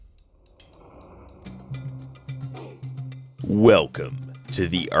Welcome to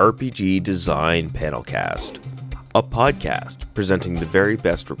the RPG Design Panelcast, a podcast presenting the very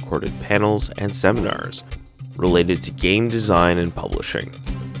best recorded panels and seminars related to game design and publishing.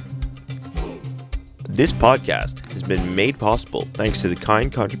 This podcast has been made possible thanks to the kind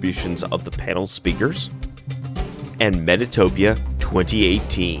contributions of the panel speakers and Metatopia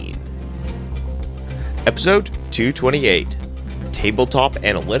 2018. Episode 228, Tabletop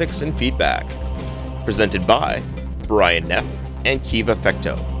Analytics and Feedback, presented by Brian Neff and Kiva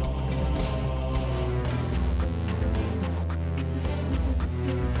Fecto.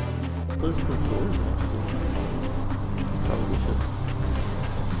 Close those doors. Probably should.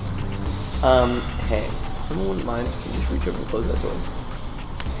 Hey, if someone wouldn't mind, can you just reach over and close that door?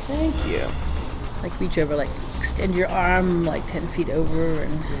 Thank you. Like reach over, like extend your arm like 10 feet over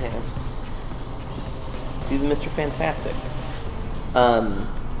and... Yeah. Just do the Mr. Fantastic.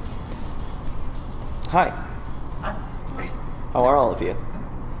 Hi. How are all of you?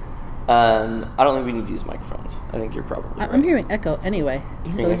 I don't think we need to use microphones. I think you're probably right. I'm hearing echo anyway.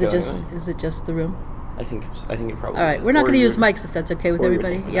 So is it just the room? I think it probably All right, is. we're not going to use mics if that's okay with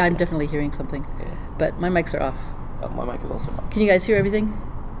everybody. Yeah, I'm okay. definitely hearing something. Yeah. But my mics are off. Oh, my mic is also off. Can you guys hear everything?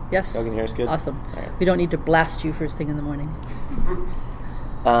 Yes? Y'all can hear us good? Awesome. All right. We don't need to blast you first thing in the morning.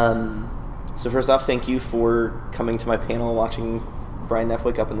 So first off, thank you for coming to my panel, watching Brian Neff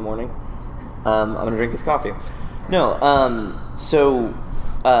wake up in the morning. I'm going to drink this coffee. No,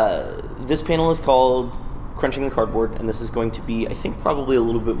 this panel is called Crunching the Cardboard, and this is going to be, I think, probably a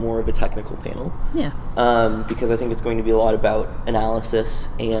little bit more of a technical panel. Yeah. Because I think it's going to be a lot about analysis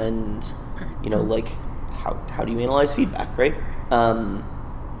and, like, how do you analyze feedback, right?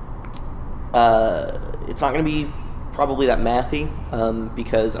 It's not going to be probably that mathy,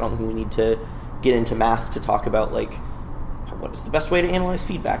 because I don't think we need to get into math to talk about, like, what is the best way to analyze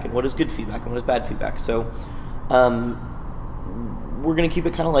feedback, and what is good feedback, and what is bad feedback. So, we're going to keep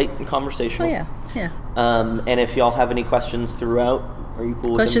it kind of light and conversational. Oh, yeah. And if y'all have any questions throughout, are you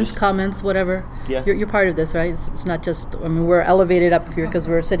cool with Questions, comments, whatever. Yeah. You're part of this, right? It's not just, we're elevated up here because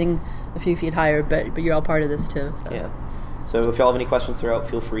we're sitting a few feet higher, but you're all part of this too. So. Yeah. So if y'all have any questions throughout,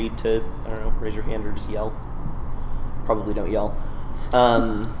 feel free to, raise your hand or just yell. Probably don't yell.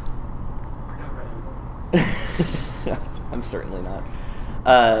 I'm certainly not.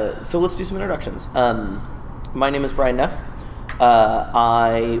 So let's do some introductions. My name is Brian Neff.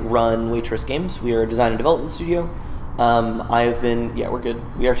 I run Waitress Games. We are a design and development studio. We're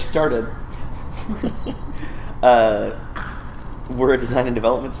good. We are started. We're a design and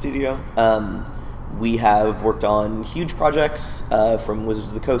development studio. We have worked on huge projects from Wizards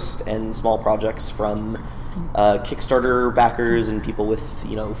of the Coast and small projects from Kickstarter backers and people with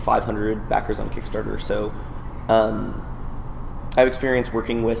 500 backers on Kickstarter. So I have experience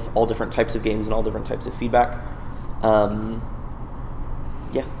working with all different types of games and all different types of feedback.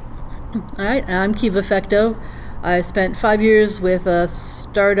 Yeah. All right, I'm Kiva Fecto. I spent 5 years with a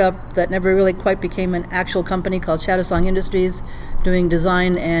startup that never really quite became an actual company called Shadowsong Industries, doing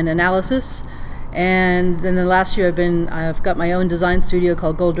design and analysis. And then the last year I've got my own design studio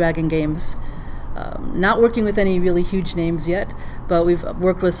called Gold Dragon Games. Not working with any really huge names yet, but we've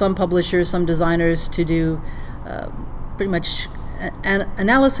worked with some publishers, some designers to do pretty much an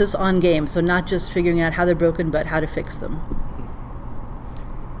analysis on games. So not just figuring out how they're broken, but how to fix them.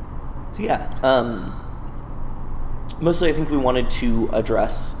 So mostly I think we wanted to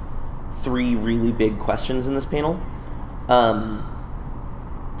address three really big questions in this panel.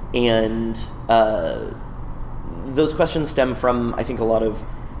 And those questions stem from, I think, a lot of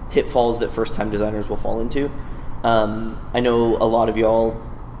pitfalls that first-time designers will fall into. I know a lot of y'all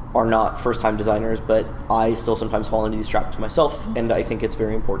are not first-time designers, but I still sometimes fall into these traps myself, and I think it's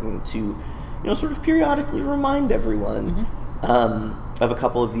very important to, sort of periodically remind everyone of a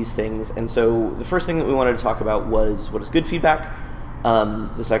couple of these things. And so the first thing that we wanted to talk about was what is good feedback.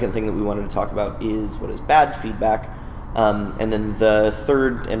 The second thing that we wanted to talk about is what is bad feedback. And then the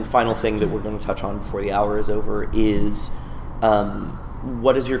third and final thing that we're going to touch on before the hour is over is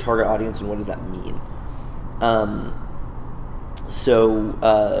what is your target audience and what does that mean? I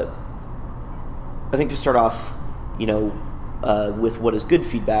think to start off, with what is good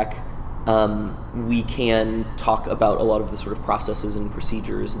feedback, we can talk about a lot of the sort of processes and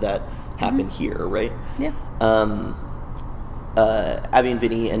procedures that happen here, right? Yeah. Abby and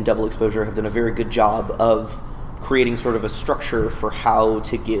Vinny and Double Exposure have done a very good job of creating sort of a structure for how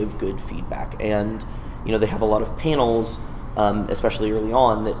to give good feedback. And, they have a lot of panels, especially early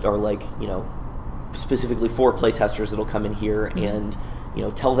on, that are like, specifically for playtesters that'll come in here and,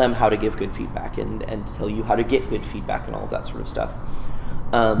 tell them how to give good feedback and tell you how to get good feedback and all of that sort of stuff.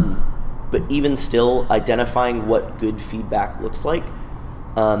 But even still, identifying what good feedback looks like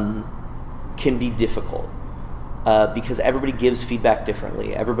can be difficult because everybody gives feedback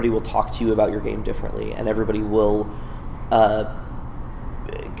differently. Everybody will talk to you about your game differently, and everybody will come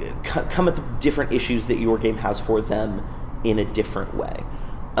at the different issues that your game has for them in a different way.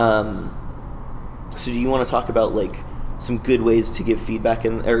 So do you want to talk about like some good ways to give feedback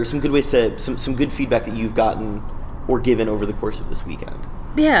or some good ways to some good feedback that you've gotten or given over the course of this weekend?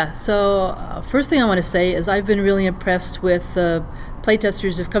 Yeah, so first thing I want to say is I've been really impressed with the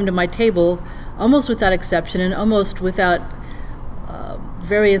playtesters who've come to my table almost without exception and almost without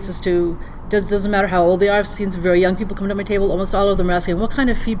variances to, doesn't matter how old they are. I've seen some very young people come to my table. Almost all of them are asking, what kind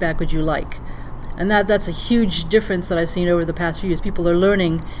of feedback would you like? And that's a huge difference that I've seen over the past few years. People are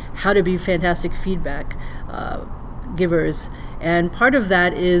learning how to be fantastic feedback givers. And part of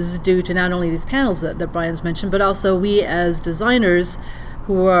that is due to not only these panels that Brian's mentioned, but also we as designers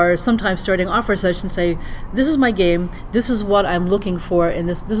who are sometimes starting off our session say, this is my game, this is what I'm looking for, and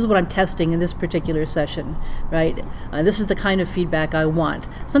this is what I'm testing in this particular session, right? This is the kind of feedback I want.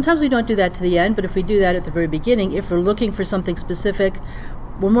 Sometimes we don't do that to the end, but if we do that at the very beginning, if we're looking for something specific,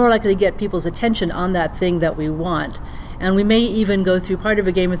 we're more likely to get people's attention on that thing that we want. And we may even go through part of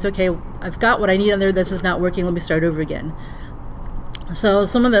a game, it's okay, I've got what I need on there, this is not working, let me start over again. So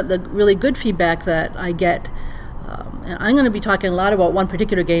some of the really good feedback that I get, and I'm going to be talking a lot about one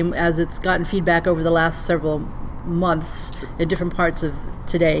particular game as it's gotten feedback over the last several months in different parts of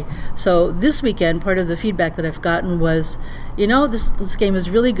today. So this weekend, part of the feedback that I've gotten was, this game is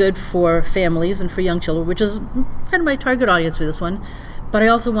really good for families and for young children, which is kind of my target audience for this one. But I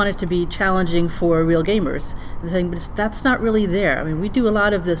also want it to be challenging for real gamers. And saying, but that's not really there. I mean, we do a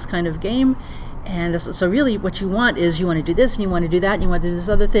lot of this kind of game, and so really what you want is you want to do this, and you want to do that, and you want to do this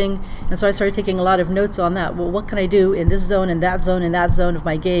other thing. And so I started taking a lot of notes on that. Well, what can I do in this zone, and that zone, and that zone of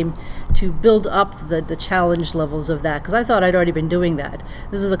my game to build up the challenge levels of that? Because I thought I'd already been doing that.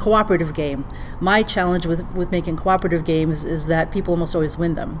 This is a cooperative game. My challenge with making cooperative games is that people almost always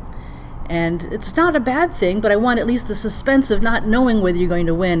win them. And it's not a bad thing, but I want at least the suspense of not knowing whether you're going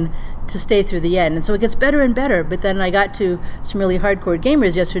to win to stay through the end. And so it gets better and better. But then I got to some really hardcore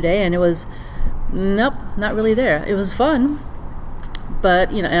gamers yesterday, and it was, nope, not really there. It was fun, but,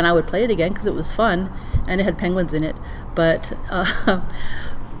 and I would play it again because it was fun, and it had penguins in it. But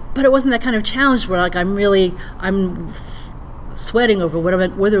it wasn't that kind of challenge where like I'm sweating over whether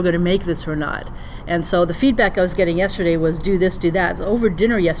we're going to make this or not. And so the feedback I was getting yesterday was do this, do that. So over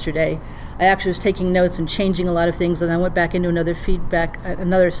dinner yesterday, I actually was taking notes and changing a lot of things, and I went back into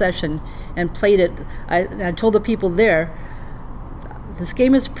another session and played it. I told the people there, this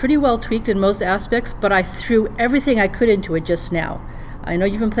game is pretty well tweaked in most aspects, but I threw everything I could into it just now. I know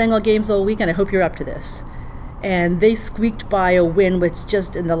you've been playing all games all week, and I hope you're up to this. And they squeaked by a win with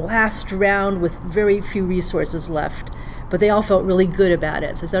just in the last round with very few resources left. But they all felt really good about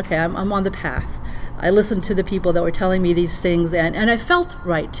it. So I said, okay, I'm on the path. I listened to the people that were telling me these things, and I felt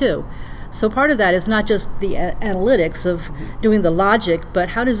right, too. So part of that is not just the analytics of doing the logic, but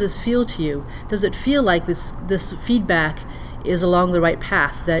how does this feel to you? Does it feel like this feedback is along the right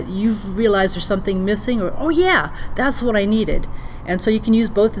path, that you've realized there's something missing, or, oh yeah, that's what I needed? And so you can use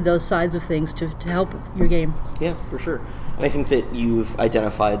both of those sides of things to help your game. Yeah, for sure. And I think that you've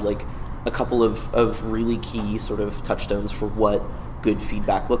identified like a couple of really key sort of touchstones for what good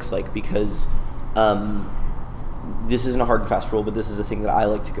feedback looks like, because this isn't a hard and fast rule, but this is a thing that I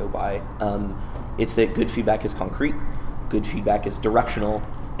like to go by. It's that good feedback is concrete, good feedback is directional,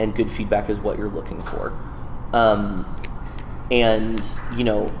 and good feedback is what you're looking for. And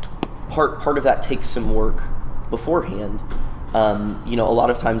part of that takes some work beforehand. A lot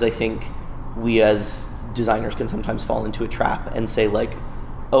of times I think we as designers can sometimes fall into a trap and say like,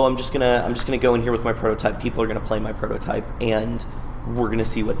 oh, I'm just gonna go in here with my prototype. People are gonna play my prototype, and we're gonna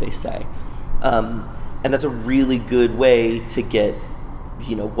see what they say. And that's a really good way to get,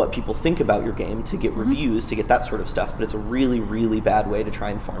 what people think about your game, to get reviews, to get that sort of stuff. But it's a really, really bad way to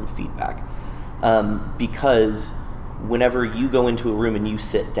try and farm feedback, because whenever you go into a room and you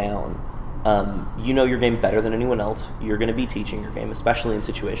sit down, you know your game better than anyone else. You're going to be teaching your game, especially in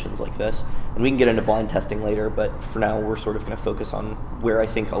situations like this. And we can get into blind testing later, but for now we're sort of going to focus on where I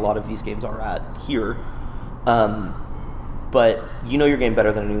think a lot of these games are at here. But you know your game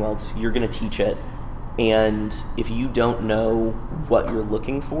better than anyone else. You're going to teach it. And if you don't know what you're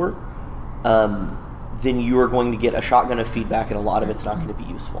looking for, then you are going to get a shotgun of feedback, and a lot of it's not going to be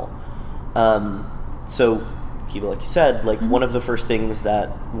useful. So Kiva, like you said, one of the first things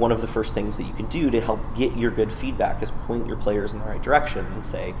that you can do to help get your good feedback is point your players in the right direction and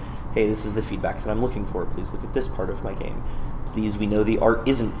say, hey, this is the feedback that I'm looking for. Please look at this part of my game. Please, we know the art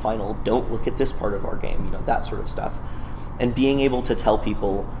isn't final. Don't look at this part of our game. That sort of stuff. And being able to tell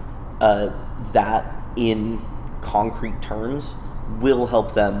people that in concrete terms will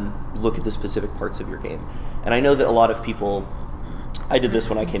help them look at the specific parts of your game. And I know that a lot of people, I did this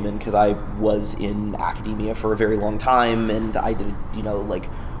when I came in because I was in academia for a very long time, and I did,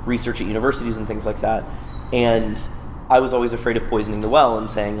 research at universities and things like that. And I was always afraid of poisoning the well and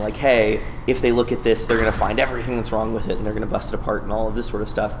saying, like, hey, if they look at this, they're going to find everything that's wrong with it, and they're going to bust it apart and all of this sort of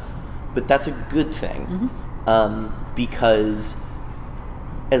stuff. But that's a good thing, because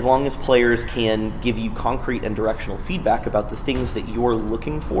as long as players can give you concrete and directional feedback about the things that you're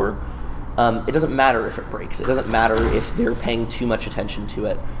looking for, it doesn't matter if it breaks. It doesn't matter if they're paying too much attention to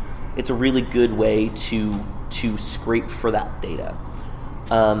it. It's a really good way to scrape for that data.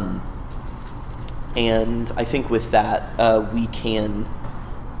 And I think with that, we can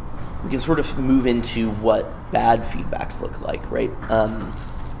sort of move into what bad feedbacks look like, right?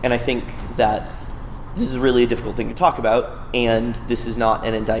 And I think that this is really a difficult thing to talk about, and this is not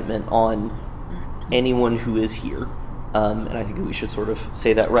an indictment on anyone who is here. And I think that we should sort of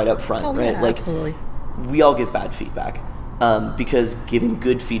say that right up front, right? Yeah, absolutely. We all give bad feedback, because giving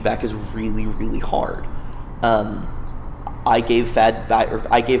good feedback is really, really hard. I gave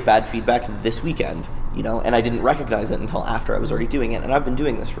bad feedback this weekend, and I didn't recognize it until after I was already doing it, and I've been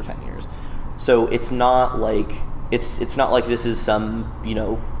doing this for 10 years. So it's not like it's not like this is some,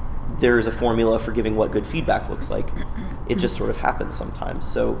 there's a formula for giving what good feedback looks like. It just sort of happens sometimes.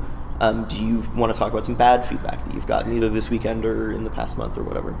 So do you want to talk about some bad feedback that you've gotten either this weekend or in the past month or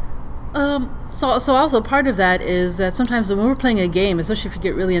whatever? So also part of that is that sometimes when we're playing a game, especially if you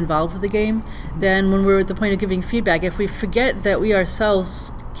get really involved with the game, then when we're at the point of giving feedback, if we forget that we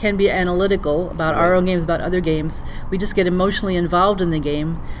ourselves can be analytical about our own games, about other games, we just get emotionally involved in the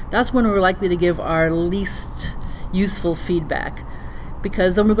game, that's when we're likely to give our least useful feedback.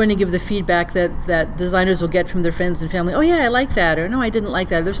 Because then we're going to give the feedback that designers will get from their friends and family. Oh yeah, I like that, or no, I didn't like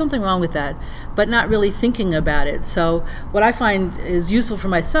that. There's something wrong with that, but not really thinking about it. So what I find is useful for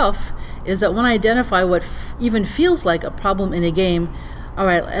myself is that when I identify what even feels like a problem in a game, all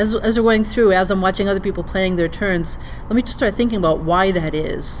right, as we're going through, as I'm watching other people playing their turns, let me just start thinking about why that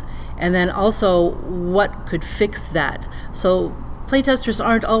is, and then also what could fix that. So playtesters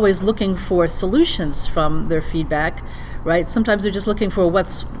aren't always looking for solutions from their feedback, right? Sometimes they're just looking for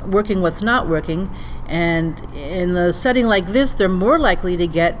what's working, what's not working. And in a setting like this, they're more likely to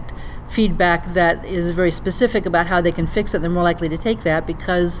get feedback that is very specific about how they can fix it. They're more likely to take that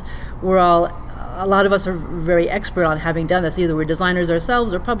because a lot of us are very expert on having done this. Either we're designers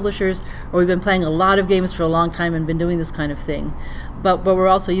ourselves or publishers, or we've been playing a lot of games for a long time and been doing this kind of thing. But we're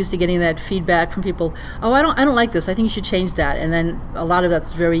also used to getting that feedback from people. Oh, I don't like this. I think you should change that. And then a lot of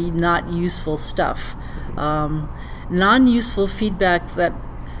that's very not useful stuff. Non-useful feedback that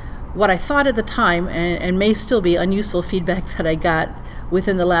what I thought at the time and may still be unuseful feedback that I got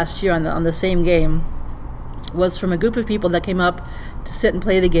within the last year on the same game was from a group of people that came up to sit and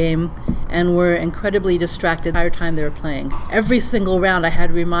play the game and were incredibly distracted the entire time they were playing. Every single round I had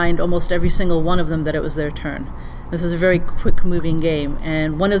to remind almost every single one of them that it was their turn. This is a very quick-moving game,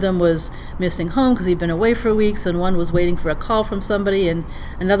 and one of them was missing home because he'd been away for weeks, and one was waiting for a call from somebody, and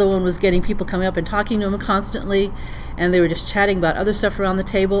another one was getting people coming up and talking to him constantly, and they were just chatting about other stuff around the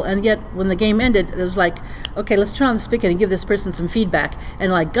table, and yet when the game ended, it was like, okay, let's turn on the spigot and give this person some feedback,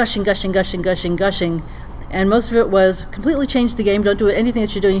 and like gushing, and most of it was completely change the game, don't do anything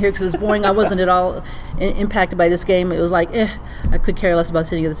that you're doing here because it was boring. I wasn't at all impacted by this game. It was like, I could care less about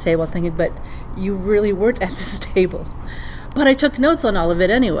sitting at this table. I'm thinking, but you really weren't at this table. But I took notes on all of it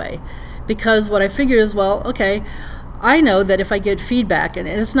anyway, because what I figured is, well, okay, I know that if I get feedback, and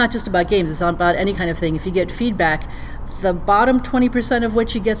it's not just about games, it's not about any kind of thing. If you get feedback, the bottom 20% of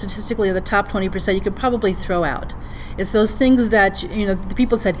what you get statistically, and the top 20% you can probably throw out. It's those things that, the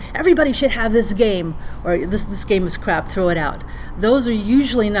people said, everybody should have this game, or this game is crap, throw it out. Those are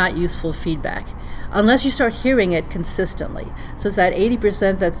usually not useful feedback, unless you start hearing it consistently. So it's that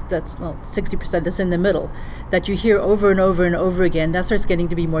 80% that's 60% that's in the middle, that you hear over and over and over again, that starts getting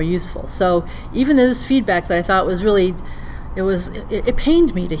to be more useful. So even this feedback that I thought was really, it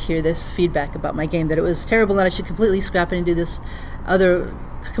pained me to hear this feedback about my game, that it was terrible and I should completely scrap it and do this other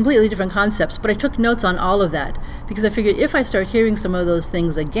completely different concepts. But I took notes on all of that because I figured if I start hearing some of those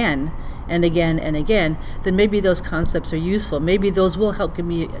things again and again and again, then maybe those concepts are useful. Maybe those will help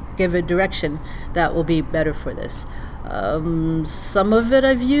give a direction that will be better for this. Some of it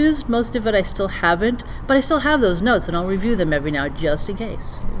I've used, most of it I still haven't, but I still have those notes and I'll review them every now just in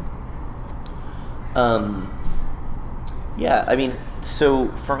case. Yeah, I mean, So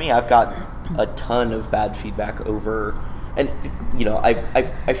for me, I've got a ton of bad feedback over, and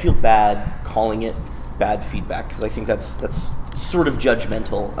I feel bad calling it bad feedback because I think that's sort of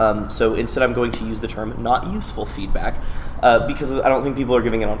judgmental. So instead, I'm going to use the term not useful feedback because I don't think people are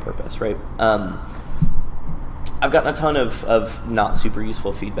giving it on purpose, right? I've gotten a ton of not super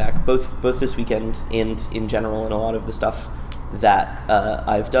useful feedback, both this weekend and in general, and a lot of the stuff that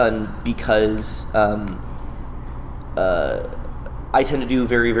I've done because I tend to do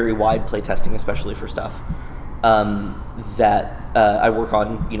very, very wide play testing, especially for stuff that I work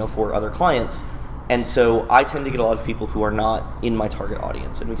on, for other clients. And so I tend to get a lot of people who are not in my target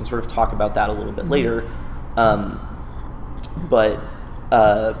audience, and we can sort of talk about that a little bit later. But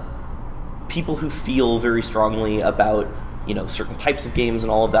people who feel very strongly about, certain types of games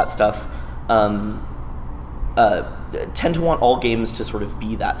and all of that stuff tend to want all games to sort of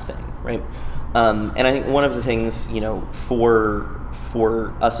be that thing, right? And I think one of the things,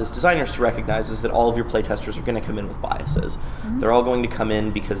 for us as designers to recognize is that all of your playtesters are going to come in with biases. They're all going to come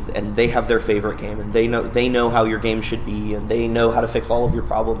in and they have their favorite game, and they know how your game should be, and they know how to fix all of your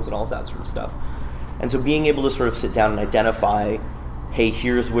problems and all of that sort of stuff. And so being able to sort of sit down and identify, hey,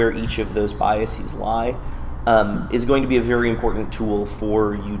 here's where each of those biases lie, is going to be a very important tool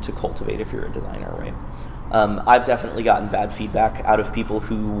for you to cultivate if you're a designer, right? I've definitely gotten bad feedback out of people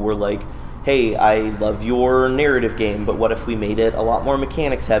who were like, hey, I love your narrative game, but what if we made it a lot more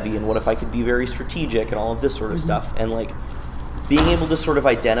mechanics heavy, and what if I could be very strategic and all of this sort of stuff? And being able to sort of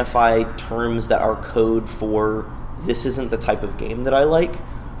identify terms that are code for this isn't the type of game that I like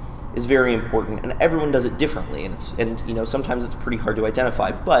is very important, and everyone does it differently, and sometimes it's pretty hard to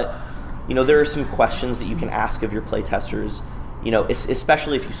identify, but there are some questions that you can ask of your playtesters,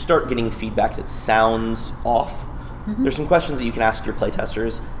 especially if you start getting feedback that sounds off. There's some questions that you can ask your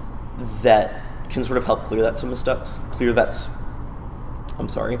playtesters that can sort of help clear that sort of stuff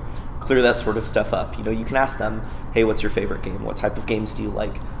up. You can ask them, hey, what's your favorite game? What type of games do you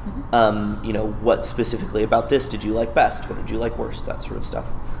like? What specifically about this did you like best? What did you like worst? That sort of stuff.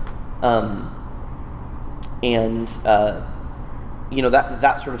 That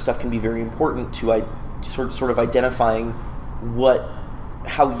sort of stuff can be very important to sort of identifying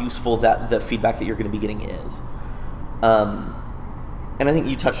how useful the feedback that you're going to be getting is. And I think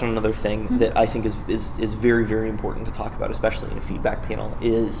you touched on another thing that I think is very, very important to talk about, especially in a feedback panel,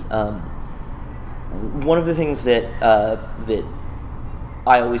 is one of the things that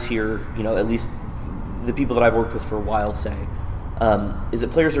I always hear, at least the people that I've worked with for a while say, is that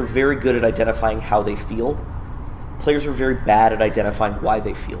players are very good at identifying how they feel. Players are very bad at identifying why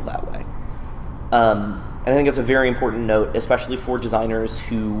they feel that way. And I think it's a very important note, especially for designers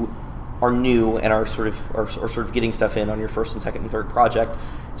who are new and are sort of getting stuff in on your first and second and third project.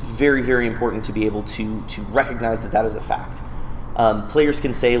 It's very, very important to be able to recognize that is a fact. Players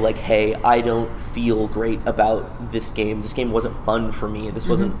can say hey, I don't feel great about this game. This game wasn't fun for me. This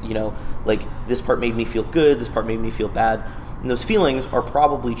wasn't, this part made me feel good. This part made me feel bad. And those feelings are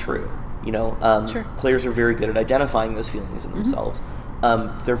probably true. Sure. Players are very good at identifying those feelings in themselves.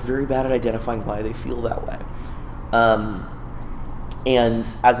 They're very bad at identifying why they feel that way.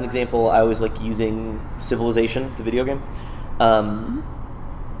 And as an example, I always like using Civilization, the video game.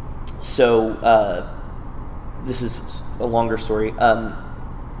 So this is a longer story.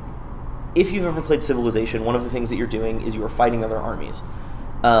 If you've ever played Civilization, one of the things that you're doing is you are fighting other armies.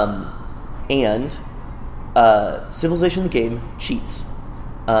 And Civilization, the game, cheats.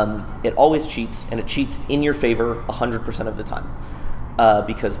 It always cheats, and it cheats in your favor 100% of the time.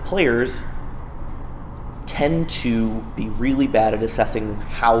 Because players tend to be really bad at assessing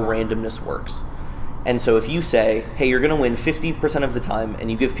how randomness works. And so if you say, hey, you're going to win 50% of the time,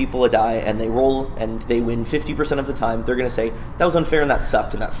 and you give people a die, and they roll, and they win 50% of the time, they're going to say, that was unfair, and that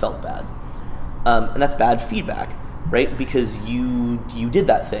sucked, and that felt bad. And that's bad feedback, right? Because you did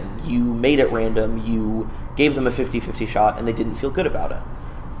that thing. You made it random. You gave them a 50-50 shot, and they didn't feel good about it.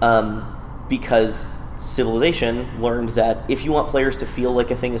 Because Civilization learned that if you want players to feel like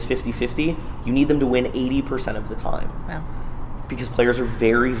a thing is 50-50, you need them to win 80% of the time. Wow. Because players are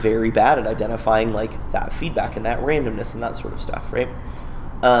very, very bad at identifying that feedback and that randomness and that sort of stuff, right?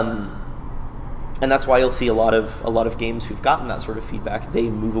 And that's why you'll see a lot of games who've gotten that sort of feedback. They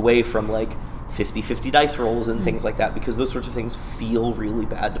move away from 50-50 dice rolls and things like that, because those sorts of things feel really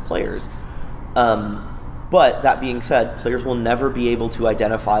bad to players. But that being said, players will never be able to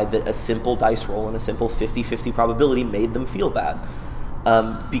identify that a simple dice roll and a simple 50-50 probability made them feel bad.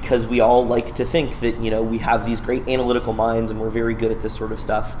 Because we all like to think that, we have these great analytical minds and we're very good at this sort of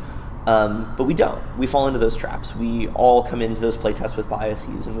stuff. But we don't. We fall into those traps. We all come into those playtests with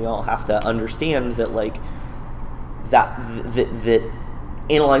biases, and we all have to understand that, that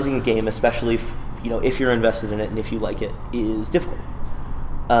analyzing a game, especially if you're invested in it and if you like it, is difficult.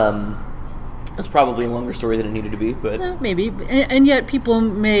 It's probably a longer story than it needed to be, but maybe. And yet people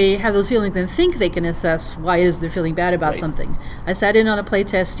may have those feelings and think they can assess why is they're feeling bad about something. I sat in on a play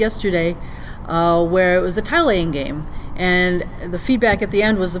test yesterday where it was a tile laying game, and the feedback at the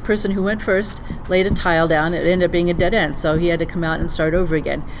end was the person who went first laid a tile down. It ended up being a dead end, so he had to come out and start over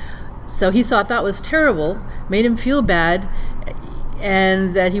again. So he thought that was terrible, made him feel bad,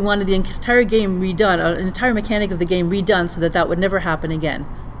 and that he wanted the entire game redone, an entire mechanic of the game redone so that would never happen again.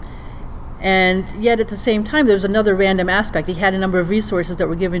 And yet at the same time, there was another random aspect. He had a number of resources that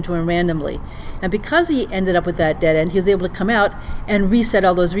were given to him randomly. And because he ended up with that dead end, he was able to come out and reset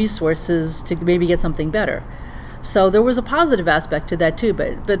all those resources to maybe get something better. So there was a positive aspect to that too,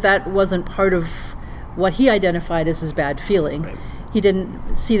 but that wasn't part of what he identified as his bad feeling. Right. He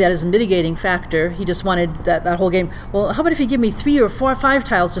didn't see that as a mitigating factor. He just wanted that whole game. Well, how about if you give me 3 or 4 or 5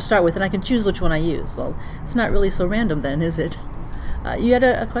 tiles to start with, and I can choose which one I use? Well, it's not really so random then, is it? You had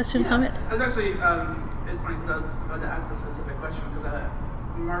a question, comment? I was actually, it's funny because I was about to ask a specific question because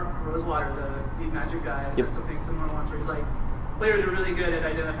Mark Rosewater, the Magic guy, said something similar once where he's like, players are really good at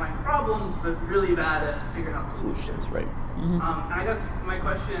identifying problems, but really bad at figuring out solutions. Right. And I guess my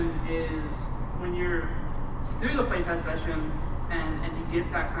question is, when you're doing a playtest session and you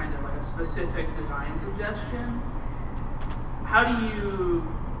get that kind of like a specific design suggestion, how do you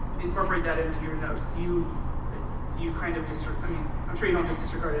incorporate that into your notes? Do you kind of I mean, I'm sure you don't just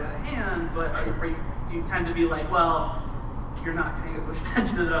disregard it out of hand, but do you tend to be like, well, you're not paying as much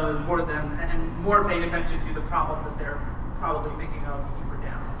attention to those, and more paying attention to the problem that they're probably thinking of deeper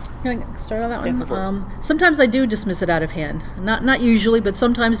down? Can I start on that one? Yeah, go for it. Sometimes I do dismiss it out of hand. Not usually, but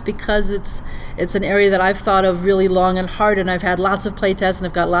sometimes because it's an area that I've thought of really long and hard, and I've had lots of play tests and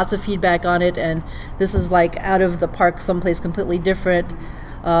I've got lots of feedback on it, and this is like out of the park someplace completely different.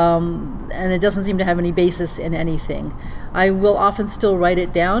 And it doesn't seem to have any basis in anything. I will often still write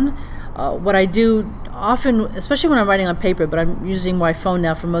it down. What I do often, especially when I'm writing on paper, but I'm using my phone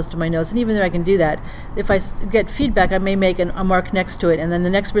now for most of my notes, and even though I can do that, if I get feedback, I may make a mark next to it, and then the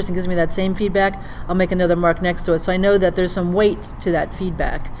next person gives me that same feedback, I'll make another mark next to it, so I know that there's some weight to that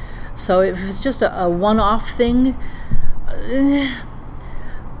feedback. So if it's just a one-off thing, I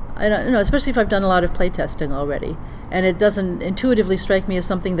don't know, especially if I've done a lot of play testing already, and it doesn't intuitively strike me as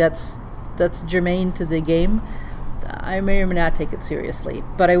something that's germane to the game, I may or may not take it seriously.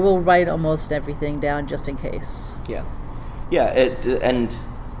 But I will write almost everything down just in case. Yeah. And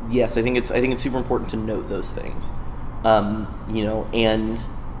yes, I think it's super important to note those things. And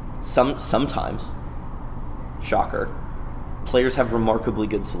sometimes, shocker, players have remarkably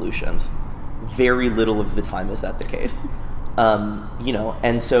good solutions. Very little of the time is that the case.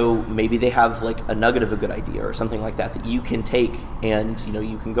 And so maybe they have like a nugget of a good idea or something like that you can take and,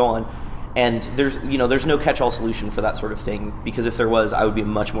 you can go on. And there's no catch-all solution for that sort of thing, because if there was, I would be a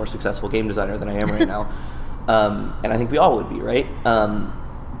much more successful game designer than I am right now. And I think we all would be, right?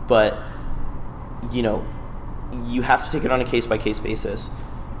 But, you have to take it on a case-by-case basis,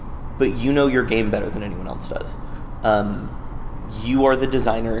 but you know your game better than anyone else does. You are the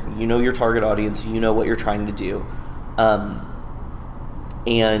designer, you know your target audience, you know what you're trying to do.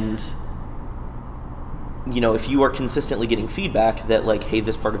 And if you are consistently getting feedback that like, hey,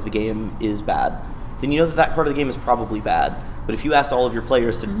 this part of the game is bad, then you know that part of the game is probably bad. But if you asked all of your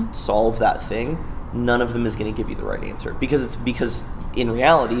players to solve that thing, none of them is going to give you the right answer, because in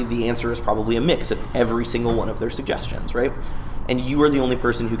reality the answer is probably a mix of every single one of their suggestions, right? And you are the only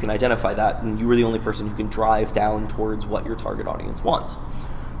person who can identify that, and you are the only person who can drive down towards what your target audience wants.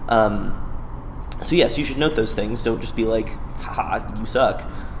 So yes, you should note those things. Don't just be like, haha, you suck.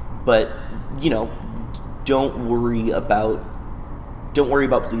 But, don't worry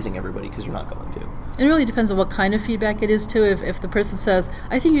about pleasing everybody, because you're not going to. It really depends on what kind of feedback it is, too. If the person says,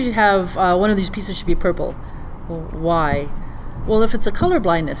 I think you should have one of these pieces should be purple. Well, why? Well, if it's a color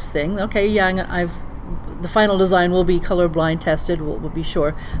blindness thing, okay, yeah, the final design will be colorblind tested, we'll be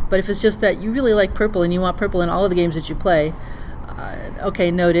sure. But if it's just that you really like purple and you want purple in all of the games that you play,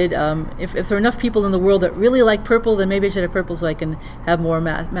 okay, noted. If there are enough people in the world that really like purple, then maybe I should have purple so I can have more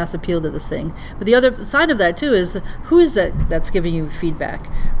mass appeal to this thing. But the other side of that, too, is who is that's giving you feedback,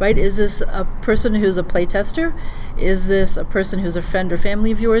 right? Is this a person who's a playtester? Is this a person who's a friend or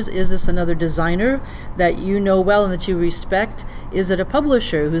family of yours? Is this another designer that you know well and that you respect? Is it a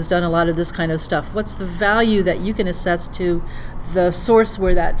publisher who's done a lot of this kind of stuff? What's the value that you can assess to the source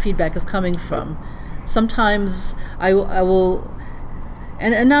where that feedback is coming from? Sometimes I will...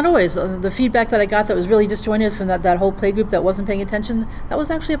 And not always. The feedback that I got that was really disjointed from that whole play group that wasn't paying attention, that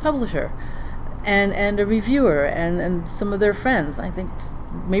was actually a publisher. and a reviewer and some of their friends. I think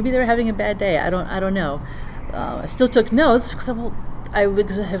maybe they're having a bad day. I don't know. I still took notes because I would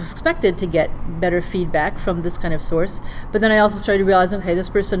have expected to get better feedback from this kind of source. But then I also started to realize, okay, this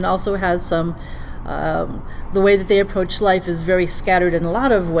person also has some, the way that they approach life is very scattered in a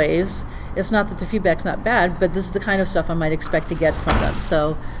lot of ways. It's not that the feedback's not bad, but this is the kind of stuff I might expect to get from them.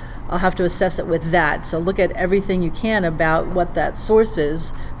 So I'll have to assess it with that. So look at everything you can about what that source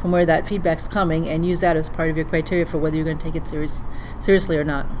is, from where that feedback's coming, and use that as part of your criteria for whether you're going to take it seriously or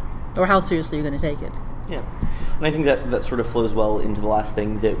not, or how seriously you're going to take it. Yeah, and I think that sort of flows well into the last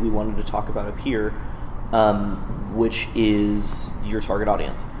thing that we wanted to talk about up here, which is your target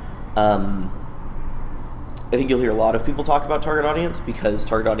audience. I think you'll hear a lot of people talk about target audience because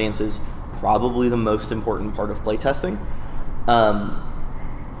target audience is probably the most important part of playtesting.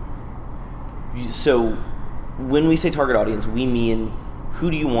 So when we say target audience, we mean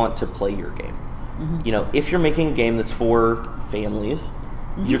who do you want to play your game? Mm-hmm. If you're making a game that's for families,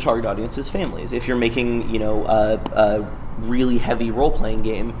 mm-hmm. your target audience is families. If you're making, a really heavy role-playing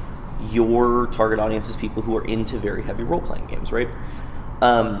game, your target audience is people who are into very heavy role-playing games, right?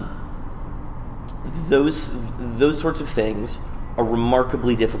 Those sorts of things are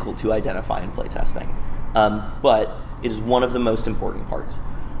remarkably difficult to identify in playtesting, but it is one of the most important parts,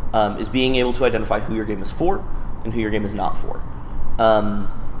 is being able to identify who your game is for and who your game is not for.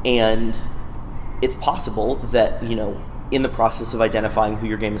 And it's possible that, in the process of identifying who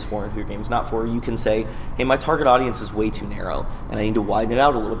your game is for and who your game is not for, you can say, hey, my target audience is way too narrow, and I need to widen it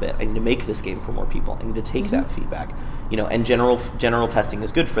out a little bit. I need to make this game for more people. I need to take mm-hmm. that feedback. And general testing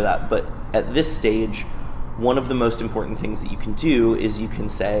is good for that. But at this stage, one of the most important things that you can do is you can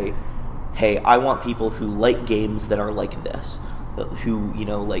say, hey, I want people who like games that are like this. So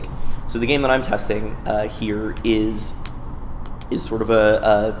the game that I'm testing here is sort of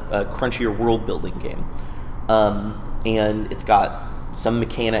a crunchier world-building game. And it's got some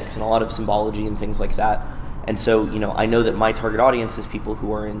mechanics and a lot of symbology and things like that. And so, I know that my target audience is people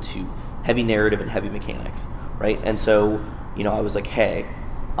who are into heavy narrative and heavy mechanics, right? And so, I was like, hey,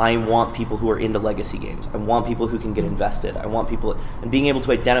 I want people who are into legacy games. I want people who can get invested. I want people, and being able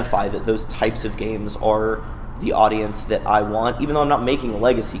to identify that those types of games are the audience that I want, even though I'm not making a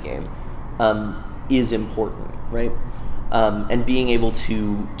legacy game, is important, right? And being able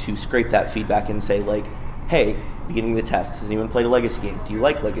to scrape that feedback and say, like, hey, beginning the test, has anyone played a legacy game? Do you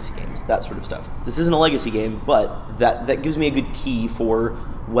like legacy games? That sort of stuff. This isn't a legacy game, but that gives me a good key for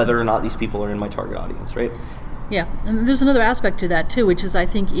whether or not these people are in my target audience, right? Yeah, and there's another aspect to that too, which is, I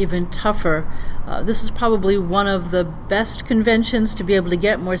think, even tougher. This is probably one of the best conventions to be able to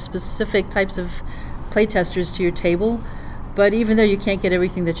get more specific types of playtesters to your table, but even there you can't get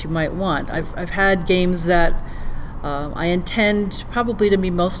everything that you might want. I've had games that I intend probably to be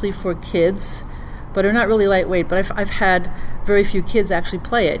mostly for kids, but are not really lightweight, but I've had very few kids actually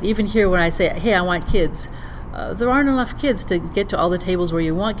play it. Even here when I say, hey, I want kids, there aren't enough kids to get to all the tables where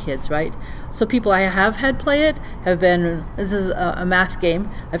you want kids, right? So people I have had play it have been, this is a math game.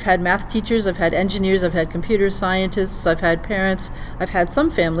 I've had math teachers, I've had engineers, I've had computer scientists, I've had parents, I've had some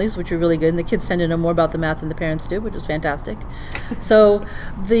families, which are really good, and the kids tend to know more about the math than the parents do, which is fantastic. So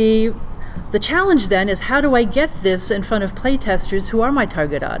the challenge then is, how do I get this in front of playtesters who are my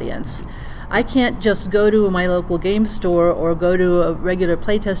target audience? I can't just go to my local game store or go to a regular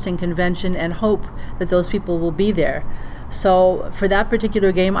playtesting convention and hope that those people will be there. So for that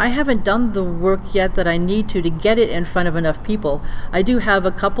particular game, I haven't done the work yet that I need to get it in front of enough people. I do have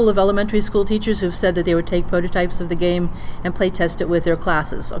a couple of elementary school teachers who've said that they would take prototypes of the game and play test it with their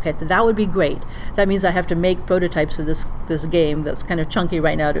classes. Okay, so that would be great. That means I have to make prototypes of this game that's kind of chunky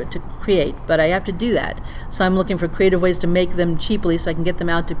right now to create, but I have to do that. So I'm looking for creative ways to make them cheaply so I can get them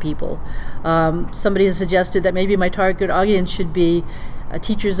out to people. Somebody has suggested that maybe my target audience should be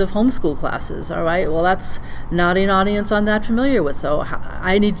teachers of homeschool classes. All right, well, that's not an audience I'm that familiar with, so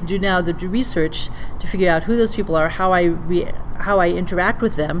I need to do now the research to figure out who those people are, how I interact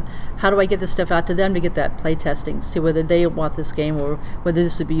with them, how do I get this stuff out to them to get that play testing, see whether they want this game or whether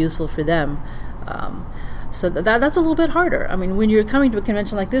this would be useful for them. So that's a little bit harder. I mean, when you're coming to a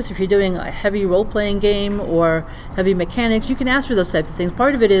convention like this, if you're doing a heavy role-playing game or heavy mechanics, you can ask for those types of things.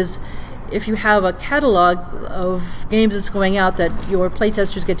 Part of it is, if you have a catalog of games that's going out that your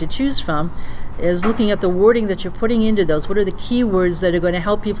playtesters get to choose from, is looking at the wording that you're putting into those. What are the keywords that are going to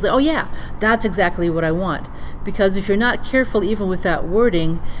help people say, oh yeah, that's exactly what I want? Because if you're not careful even with that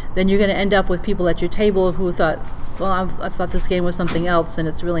wording, then you're going to end up with people at your table who thought, well, I thought this game was something else and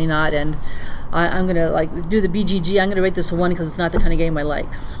it's really not, and I'm going to do the BGG, I'm going to rate this a 1 because it's not the kind of game I like.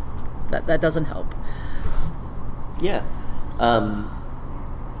 That doesn't help. Yeah.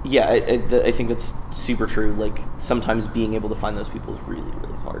 Yeah, I think that's super true. Like, sometimes being able to find those people is really,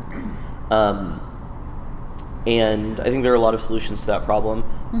 really hard. And I think there are a lot of solutions to that problem,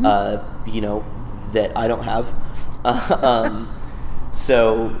 that I don't have.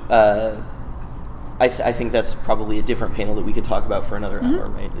 I think that's probably a different panel that we could talk about for another hour,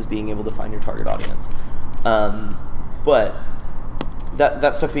 right? Is being able to find your target audience. But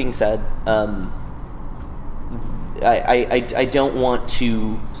that stuff being said, I don't want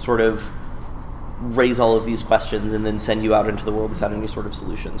to sort of raise all of these questions and then send you out into the world without any sort of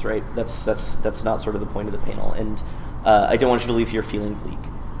solutions, right? That's not sort of the point of the panel, and I don't want you to leave here feeling bleak.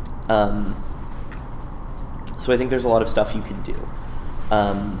 So I think there's a lot of stuff you can do.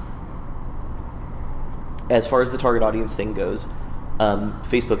 As far as the target audience thing goes,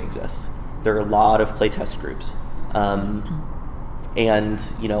 Facebook exists. There are a lot of playtest groups. And,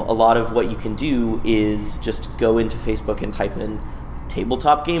 a lot of what you can do is just go into Facebook and type in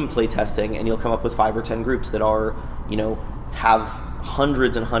tabletop game playtesting, and you'll come up with 5 or 10 groups that are, have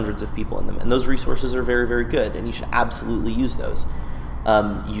hundreds and hundreds of people in them. And those resources are very, very good, and you should absolutely use those.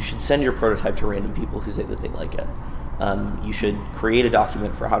 You should send your prototype to random people who say that they like it. You should create a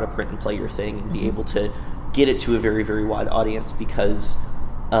document for how to print and play your thing and be able to get it to a very, very wide audience, because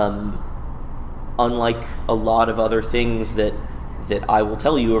unlike a lot of other things that I will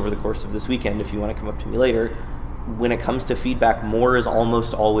tell you over the course of this weekend, if you want to come up to me later, when it comes to feedback, more is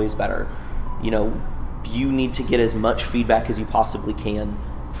almost always better. You need to get as much feedback as you possibly can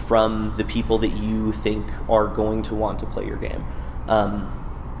from the people that you think are going to want to play your game.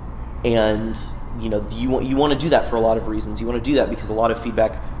 And you want to do that for a lot of reasons. You want to do that because a lot of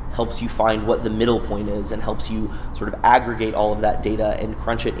feedback helps you find what the middle point is and helps you sort of aggregate all of that data and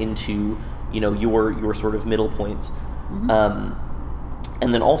crunch it into your sort of middle points.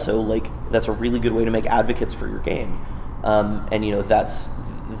 And then also, like, that's a really good way to make advocates for your game. And that's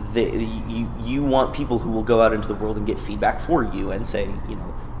you want people who will go out into the world and get feedback for you and say,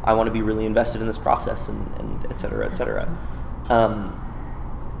 I want to be really invested in this process, and et cetera, et cetera.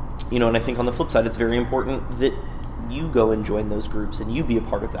 And I think on the flip side, it's very important that you go and join those groups and you be a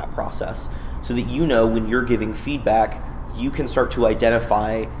part of that process, so that when you're giving feedback, you can start to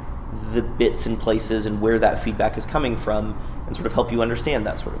identify the bits and places and where that feedback is coming from, and sort of help you understand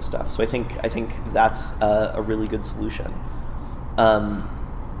that sort of stuff. So I think that's a really good solution.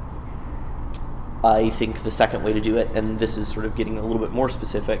 I think the second way to do it, and this is sort of getting a little bit more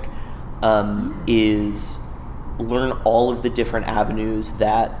specific, is learn all of the different avenues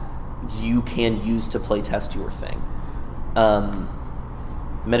that you can use to play test your thing.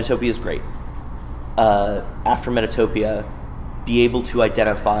 Metatopia is great. After Metatopia, be able to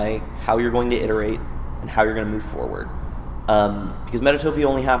identify how you're going to iterate and how you're going to move forward. Because Metatopia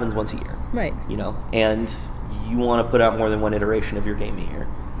only happens once a year. Right. And you want to put out more than one iteration of your game a year.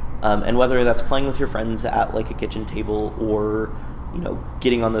 And whether that's playing with your friends at like a kitchen table, or,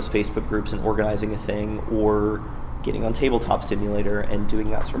 getting on those Facebook groups and organizing a thing, or getting on Tabletop Simulator and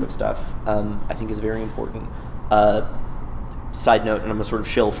doing that sort of stuff, I think is very important. Side note, and I'm going to sort of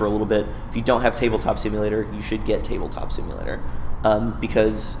shill for a little bit, if you don't have Tabletop Simulator, you should get Tabletop Simulator.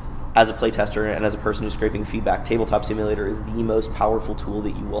 Because as a playtester and as a person who's scraping feedback, Tabletop Simulator is the most powerful tool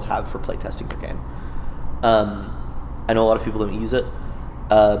that you will have for playtesting your game. I know a lot of people don't use it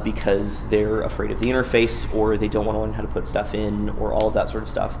because they're afraid of the interface, or they don't want to learn how to put stuff in, or all of that sort of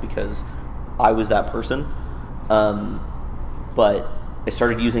stuff, because I was that person. But I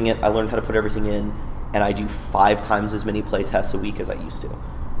started using it, I learned how to put everything in, and I do 5 times as many playtests a week as I used to.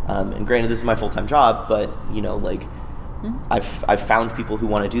 And granted, this is my full-time job, but, I've found people who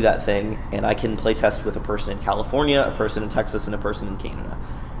want to do that thing, and I can playtest with a person in California, a person in Texas, and a person in Canada.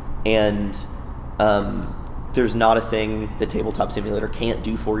 And there's not a thing that Tabletop Simulator can't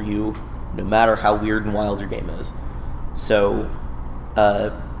do for you, no matter how weird and wild your game is. So,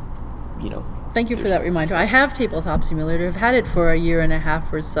 Thank you for that reminder. I have Tabletop Simulator. I've had it for a year and a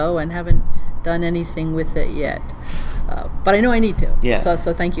half or so and haven't done anything with it yet. But I know I need to. Yeah.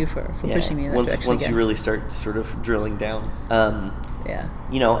 So thank you for pushing me in that direction. Once you really start sort of drilling down. And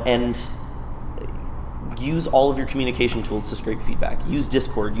use all of your communication tools to scrape feedback. Use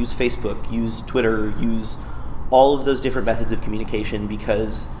Discord, use Facebook, use Twitter, use all of those different methods of communication,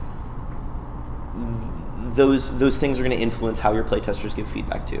 because those things are going to influence how your playtesters give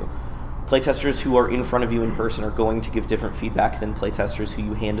feedback to. Playtesters who are in front of you in person are going to give different feedback than playtesters who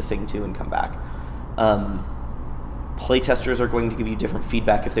you hand a thing to and come back. Playtesters are going to give you different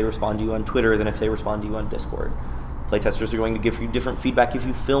feedback if they respond to you on Twitter than if they respond to you on Discord. Playtesters are going to give you different feedback if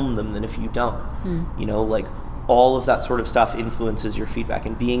you film them than if you don't. All of that sort of stuff influences your feedback,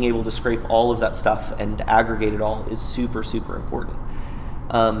 and being able to scrape all of that stuff and aggregate it all is super, super important.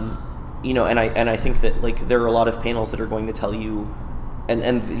 You know, and I think that like there are a lot of panels that are going to tell you,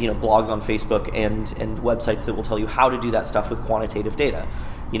 and you know, blogs on Facebook and websites that will tell you how to do that stuff with quantitative data,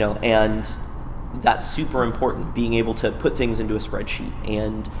 you know, and that's super important, being able to put things into a spreadsheet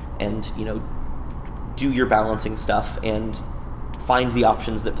and you know, do your balancing stuff and find the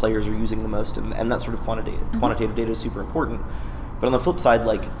options that players are using the most, and that sort of quantitative data is super important. But on the flip side,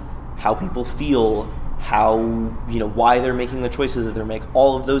 like how people feel, how, you know, why they're making the choices that they're making,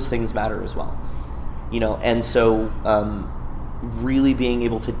 all of those things matter as well, you know. And so really being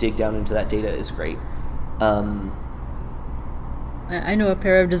able to dig down into that data is great. I know a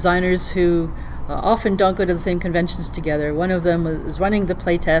pair of designers who often don't go to the same conventions together. One of them is running the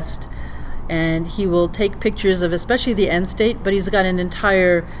playtest, and he will take pictures of especially the end state, but he's got an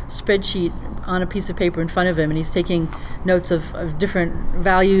entire spreadsheet on a piece of paper in front of him, and he's taking notes of different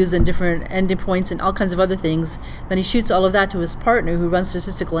values and different ending points and all kinds of other things. Then he shoots all of that to his partner, who runs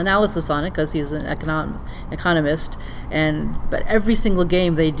statistical analysis on it because he's an economist. But every single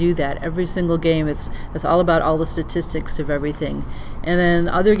game they do that. Every single game, it's all about all the statistics of everything. And then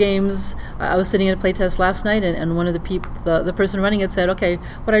other games, I was sitting at a playtest last night, and one of the person running it said, "Okay,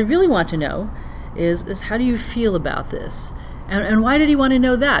 what I really want to know is how do you feel about this?" And why did he want to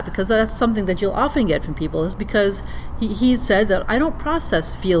know that? Because that's something that you'll often get from people, is because he said that I don't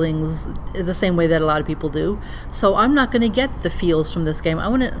process feelings the same way that a lot of people do, so I'm not going to get the feels from this game.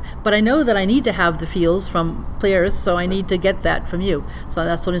 But I know that I need to have the feels from players, so I need to get that from you. So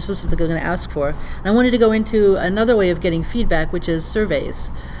that's what I'm specifically going to ask for. And I wanted to go into another way of getting feedback, which is surveys.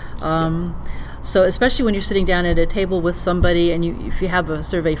 So especially when you're sitting down at a table with somebody, and if you have a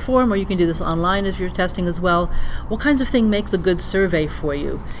survey form, or you can do this online if you're testing as well, what kinds of thing makes a good survey for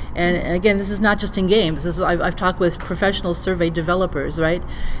you? And again, this is not just in games. I've talked with professional survey developers, right?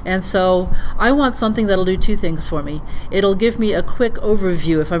 And so I want something that'll do two things for me. It'll give me a quick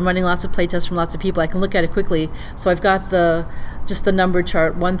overview. If I'm running lots of playtests from lots of people, I can look at it quickly. So I've got just the number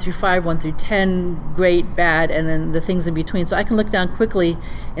chart, 1 through 5, 1 through 10, great, bad, and then the things in between. So I can look down quickly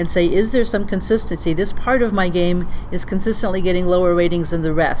and say, is there some consistency? This part of my game is consistently getting lower ratings than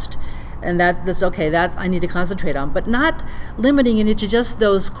the rest. And that's okay, that I need to concentrate on. But not limiting it to just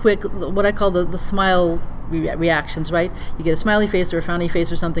those quick, what I call the smile reactions, right? You get a smiley face or a frowny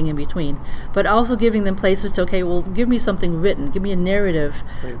face or something in between. But also giving them places to, okay, well, give me something written. Give me a narrative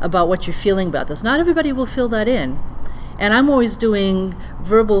about what you're feeling about this. Not everybody will fill that in. And I'm always doing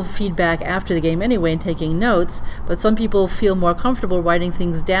verbal feedback after the game anyway and taking notes, but some people feel more comfortable writing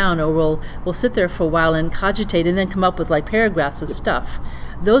things down, or will sit there for a while and cogitate and then come up with like paragraphs of stuff.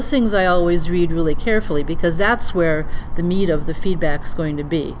 Those things I always read really carefully, because that's where the meat of the feedback is going to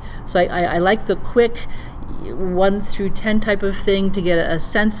be. So I like the quick 1 through 10 type of thing to get a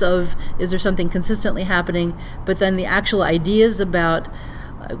sense of, is there something consistently happening, but then the actual ideas about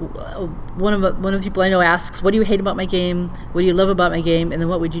one of the people I know asks, what do you hate about my game? What do you love about my game? And then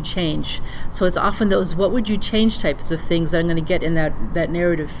what would you change? So it's often those what would you change types of things that I'm going to get in that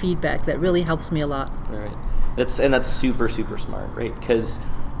narrative feedback that really helps me a lot. Right. That's super, super smart, right? Because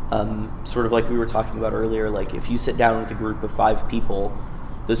sort of like we were talking about earlier, like if you sit down with a group of 5 people,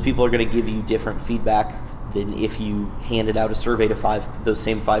 those people are going to give you different feedback than if you handed out a survey to those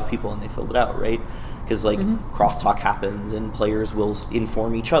same 5 people and they filled it out, right? Because crosstalk happens and players will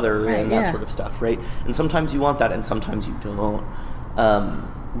inform each other, right, and that sort of stuff, right? And sometimes you want that and sometimes you don't.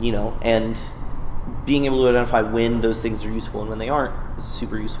 You know, and being able to identify when those things are useful and when they aren't is a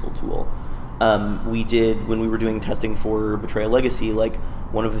super useful tool. We did, when we were doing testing for Betrayal Legacy, like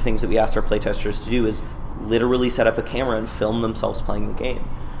one of the things that we asked our playtesters to do is literally set up a camera and film themselves playing the game,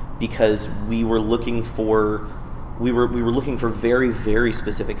 because we were looking for very, very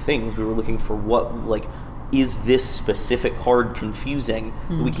specific things. We were looking for is this specific card confusing?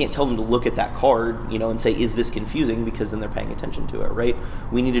 We can't tell them to look at that card, you know, and say, is this confusing? Because then they're paying attention to it, right?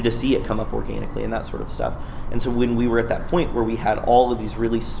 We needed to see it come up organically and that sort of stuff. And so when we were at that point where we had all of these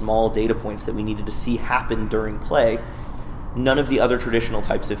really small data points that we needed to see happen during play, none of the other traditional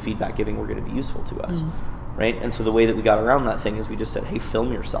types of feedback giving were going to be useful to us, right? And so the way that we got around that thing is we just said, hey,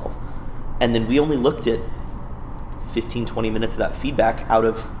 film yourself. And then we only looked at 15, 20 minutes of that feedback out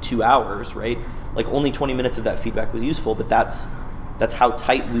of 2 hours, right? Like only 20 minutes of that feedback was useful, but that's how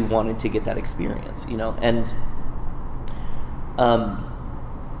tight we wanted to get that experience, you know? And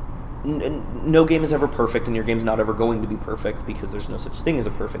no game is ever perfect, and your game's not ever going to be perfect, because there's no such thing as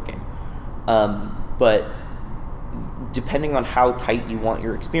a perfect game. But depending on how tight you want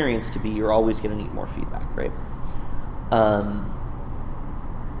your experience to be, you're always going to need more feedback, right? So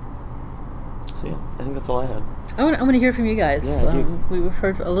yeah, I think that's all I had. I want to hear from you guys. Yeah, I do. We've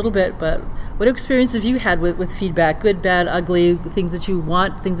heard a little bit, but what experience have you had with feedback? Good, bad, ugly, things that you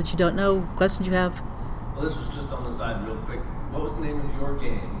want, things that you don't know, questions you have? Well, this was just on the side real quick. What was the name of your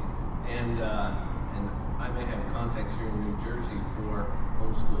game? And I may have contacts here in New Jersey for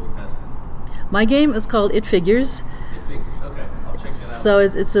homeschool testing. My game is called It Figures. It Figures. Okay, I'll check that out. So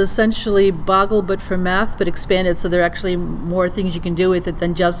it's essentially Boggle, but for math, but expanded, so there are actually more things you can do with it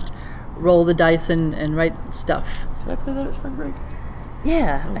than just roll the dice and write stuff. Did I play that at spring break?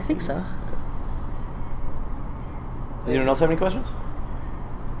 Yeah, I think so. Does anyone else have any questions?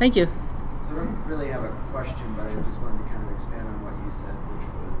 Thank you. So I don't really have a question, but I just wanted to kind of expand on what you said, which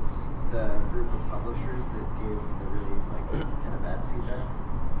was the group of publishers that gave the really kind of bad feedback.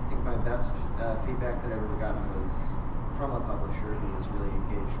 I think my best feedback that I've ever gotten was from a publisher who was really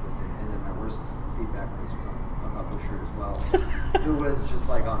engaged with it, and then my worst feedback was from a publisher as well, who was just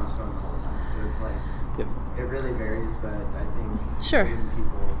on his phone the whole time. So it's Yep. it really varies, but I think Sure. getting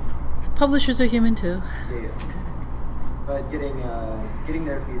people, Publishers are human too. yeah. But getting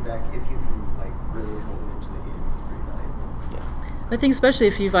their feedback, if you can really hold it into the game, is pretty valuable. I think especially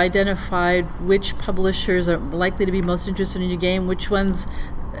if you've identified which publishers are likely to be most interested in your game, which ones,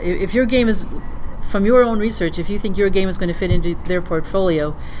 if your game is, from your own research, if you think your game is going to fit into their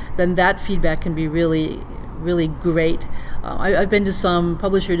portfolio, then that feedback can be really, really great. I've been to some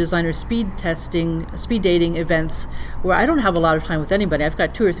publisher designer speed dating events where I don't have a lot of time with anybody. I've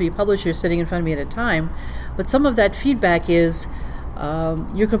got 2 or 3 publishers sitting in front of me at a time, but some of that feedback is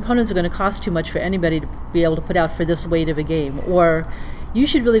your components are going to cost too much for anybody to be able to put out for this weight of a game, or you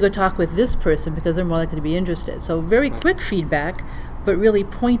should really go talk with this person because they're more likely to be interested. So very quick feedback, but really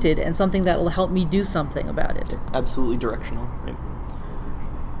pointed and something that will help me do something about it. Absolutely directional. Right?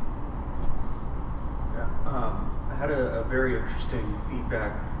 I had a very interesting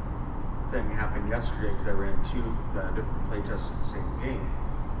feedback thing happen yesterday because I ran 2 different playtests of the same game.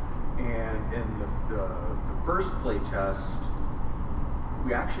 And in the first playtest,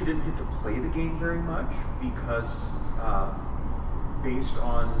 we actually didn't get to play the game very much because based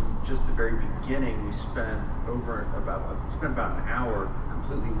on just the very beginning, we spent about an hour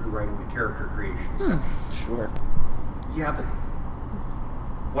completely rewriting the character creation section. Sure. Yeah, but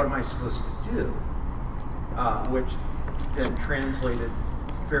what am I supposed to do? Which then translated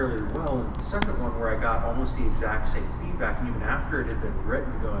fairly well into the second one, where I got almost the exact same feedback even after it had been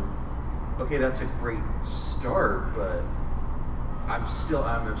written, going, okay, that's a great start, but I'm still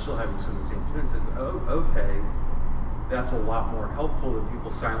having some of the same experiences. Oh, okay, that's a lot more helpful than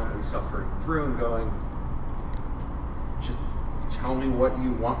people silently suffering through and going, just tell me what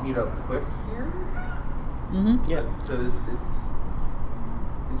you want me to put here. Mm-hmm. Yeah. So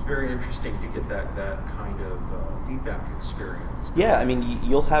it's very interesting to get that kind of feedback experience. Yeah, I mean,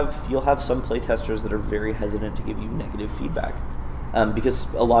 you'll have some playtesters that are very hesitant to give you negative feedback,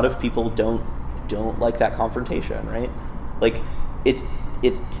 because a lot of people don't like that confrontation, right? Like, it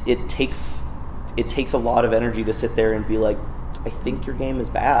takes a lot of energy to sit there and be like, I think your game is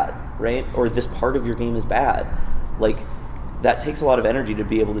bad, right? Or this part of your game is bad. Like, that takes a lot of energy to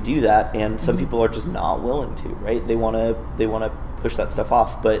be able to do that, and some people are just not willing to, right? They want to push that stuff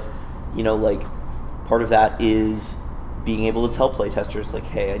off, but part of that is being able to tell playtesters, like,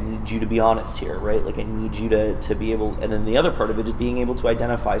 hey, I need you to be honest here, right? Like, I need you to be able, and then the other part of it is being able to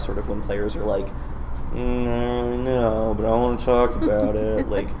identify sort of when players are like, no, but I want to talk about it.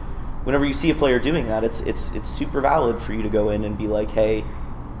 Like, whenever you see a player doing that, it's super valid for you to go in and be like, hey,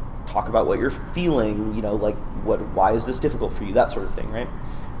 talk about what you're feeling, why is this difficult for you, that sort of thing, right?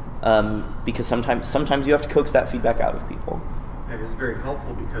 Because sometimes you have to coax that feedback out of people. And it was very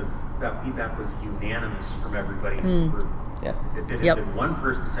helpful because that feedback was unanimous from everybody in the group. Yeah. If it had been one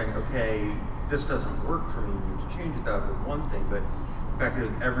person saying, okay, this doesn't work for me, we need to change it, that would be one thing, but the fact that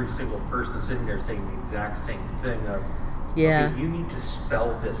it was every single person sitting there saying the exact same thing of, okay, you need to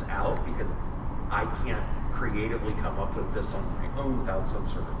spell this out because I can't creatively come up with this on my own without some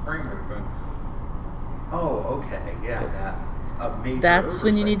sort of framework. Going, oh, okay, that a major That's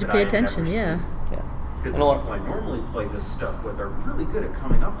when you oversight need to that pay I had never attention, seen. yeah. Because the people I normally play this stuff with are really good at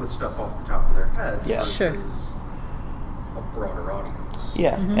coming up with stuff off the top of their heads versus Sure. a broader audience.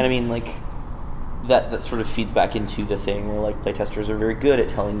 Yeah, and I mean, like, that sort of feeds back into the thing where, like, playtesters are very good at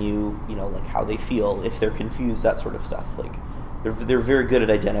telling you, like, how they feel, if they're confused, that sort of stuff. Like, they're very good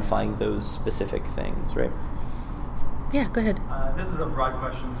at identifying those specific things, right? Yeah, go ahead. This is a broad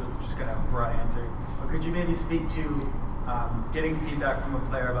question, so it's just going to have a broad answer. But could you maybe speak to getting feedback from a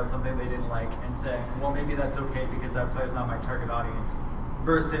player about something they didn't like and saying, well, maybe that's okay because that player's not my target audience,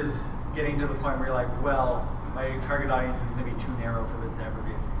 versus getting to the point where you're like, well, my target audience is going to be too narrow for this to ever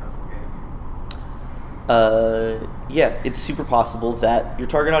be a successful yeah, it's super possible that your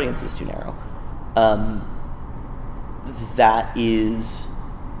target audience is too narrow. That is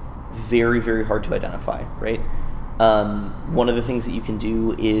very, very hard to identify, right? One of the things that you can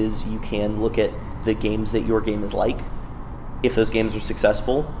do is you can look at the games that your game is like. If those games are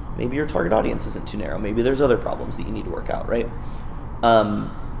successful, maybe your target audience isn't too narrow. Maybe there's other problems that you need to work out, right?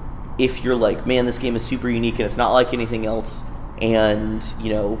 If you're like, man, this game is super unique and it's not like anything else, and,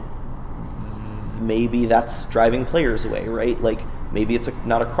 you know, maybe that's driving players away, right? Like, maybe it's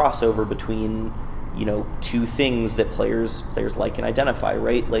not a crossover between, you know, two things that players like and identify,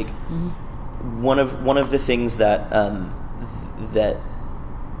 right? Like, one of the things that that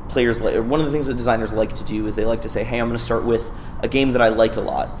players like, one of the things that designers like to do is they like to say, hey, I'm going to start with a game that I like a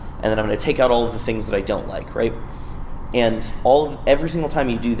lot, and then I'm going to take out all of the things that I don't like, right? And every single time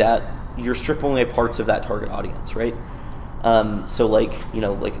you do that, you're stripping away parts of that target audience, right? So like, you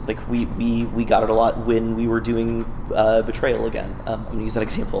know, like we got it a lot when we were doing Betrayal again. I'm gonna use that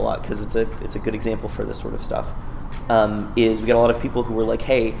example a lot because it's a good example for this sort of stuff. Is we got a lot of people who were like,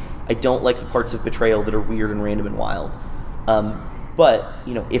 hey, I don't like the parts of Betrayal that are weird and random and wild. But,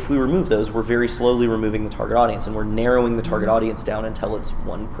 you know, if we remove those, we're very slowly removing the target audience, and we're narrowing the target audience down until it's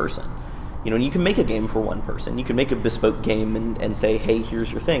one person. You know, and you can make a game for one person. You can make a bespoke game and say, hey,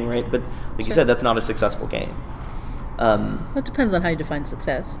 here's your thing, right? But like you said, that's not a successful game. It depends on how you define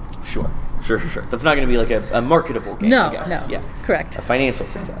success. Sure. That's not going to be like a marketable game, I guess. No, Yes. Correct. A financial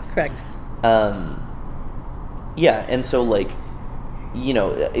success. Correct. Yeah, and so, like, you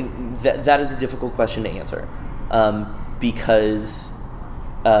know, that is a difficult question to answer, because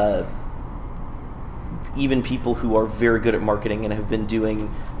even people who are very good at marketing and have been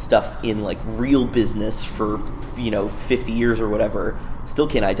doing stuff in, like, real business for, you know, 50 years or whatever, still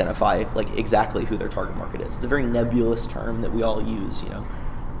can't identify, like, exactly who their target market is. It's a very nebulous term that we all use, you know.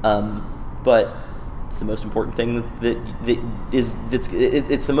 But it's the most important thing it's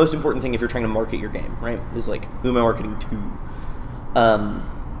the most important thing if you're trying to market your game, right? Is like, who am I marketing to?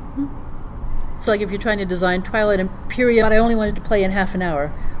 So, like, if you're trying to design Twilight Imperium, but I only wanted to play in half an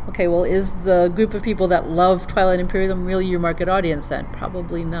hour. Okay, well, is the group of people that love Twilight Imperium really your market audience then?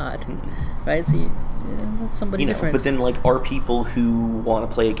 Probably not, right? So that's somebody different. But then, like, are people who want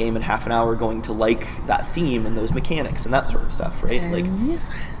to play a game in half an hour going to like that theme and those mechanics and that sort of stuff, right? Like,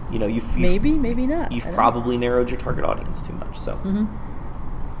 you know, you've maybe not. You've probably narrowed your target audience too much. So,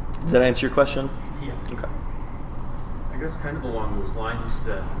 Did that answer your question? Yeah. Okay. I guess kind of along those lines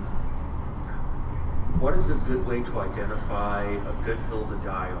then, what is a good way to identify a good hill to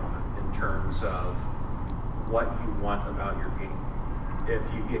die on in terms of what you want about your game?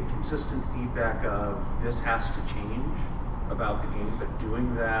 If you get consistent feedback of this has to change about the game, but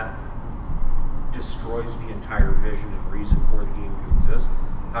doing that destroys the entire vision and reason for the game to exist,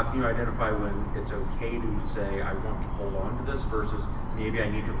 how can you identify when it's okay to say, I want to hold on to this versus maybe I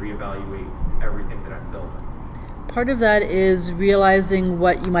need to reevaluate everything that I'm building? Part of that is realizing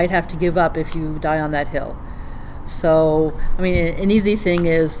what you might have to give up if you die on that hill. So, I mean, an easy thing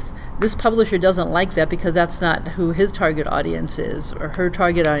is this publisher doesn't like that because that's not who his target audience is, or her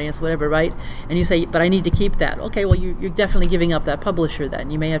target audience, whatever, right? And you say, but I need to keep that. Okay, well, you're definitely giving up that publisher then.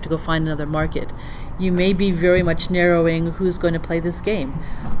 You may have to go find another market. You may be very much narrowing who's going to play this game.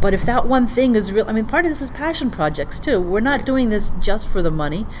 But if that one thing is real, I mean, part of this is passion projects too. We're not doing this just for the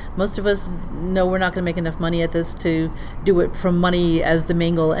money. Most of us know we're not going to make enough money at this to do it from money as the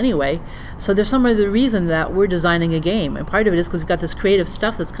main goal anyway. So there's some other reason that we're designing a game. And part of it is because we've got this creative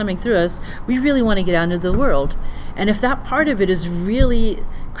stuff that's coming through us. We really want to get out into the world. And if that part of it is really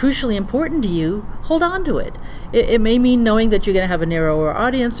crucially important to you, hold on to it. It may mean knowing that you're going to have a narrower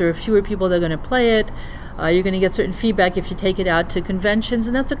audience or fewer people that are going to play it. You're going to get certain feedback if you take it out to conventions,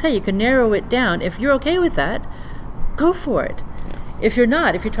 and that's okay. You can narrow it down. If you're okay with that, go for it. If you're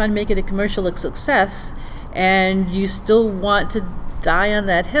not, if you're trying to make it a commercial success and you still want to die on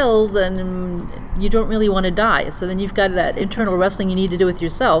that hill, then you don't really want to die. So then you've got that internal wrestling you need to do with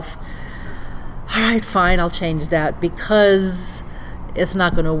yourself. All right, fine, I'll change that because it's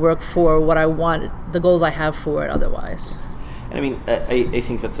not going to work for what I want, the goals I have for it otherwise. And I mean, I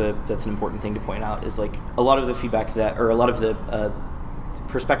think that's an important thing to point out, is like a lot of the feedback that, or a lot of the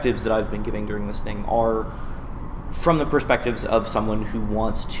perspectives that I've been giving during this thing are from the perspectives of someone who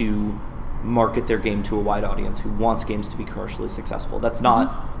wants to market their game to a wide audience, who wants games to be commercially successful. That's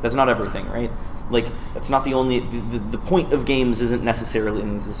not everything, right? Like, that's not the only, the point of games isn't necessarily,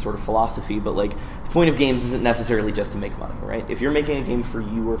 and this is sort of philosophy, but like, the point of games isn't necessarily just to make money, right? If you're making a game for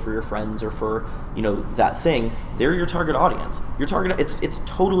you or for your friends or for, you know, that thing, they're your target audience. Your target, it's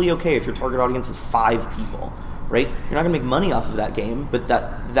totally okay if your target audience is 5 people, right? You're not gonna make money off of that game, but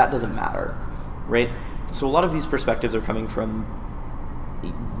that doesn't matter, right? So a lot of these perspectives are coming from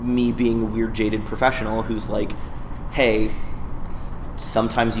me being a weird, jaded professional who's like, hey,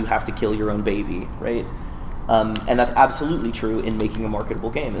 sometimes you have to kill your own baby, right? And that's absolutely true in making a marketable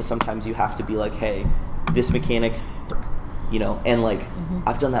game, is sometimes you have to be like, hey, this mechanic, you know, and like,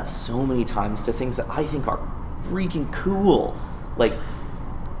 I've done that so many times to things that I think are freaking cool. Like,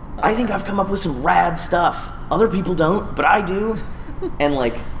 I think I've come up with some rad stuff. Other people don't, but I do. And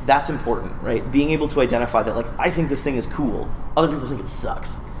like, that's important, right? Being able to identify that, like, I think this thing is cool. Other people think it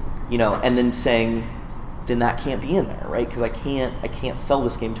sucks, you know, and then saying, then that can't be in there, right? Because I can't sell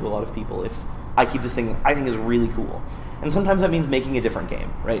this game to a lot of people if I keep this thing I think is really cool. And sometimes that means making a different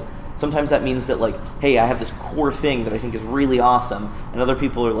game, right? Sometimes that means that, like, hey, I have this core thing that I think is really awesome, and other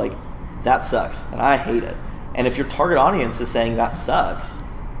people are like, that sucks, and I hate it. And if your target audience is saying that sucks,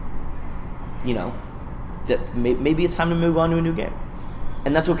 you know, that maybe it's time to move on to a new game.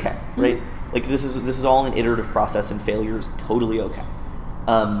 And that's okay, right? Like, this is all an iterative process, and failure is totally okay.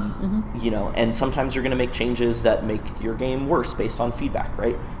 You know, and sometimes you're going to make changes that make your game worse based on feedback,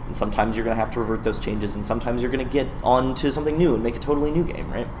 right? And sometimes you're going to have to revert those changes, and sometimes you're going to get on to something new and make a totally new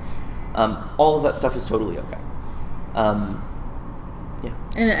game, right? All of that stuff is totally okay. Yeah.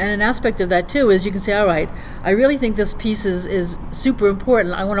 And an aspect of that, too, is you can say, all right, I really think this piece is super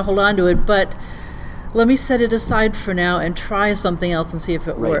important. I want to hold on to it, but let me set it aside for now and try something else and see if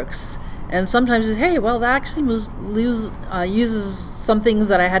it works. And sometimes it's, hey, well, that actually uses some things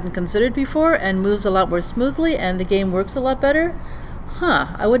that I hadn't considered before and moves a lot more smoothly, and the game works a lot better.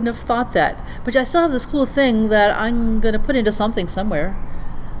 I wouldn't have thought that. But I still have this cool thing that I'm going to put into something somewhere.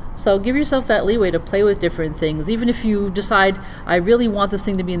 So give yourself that leeway to play with different things. Even if you decide, I really want this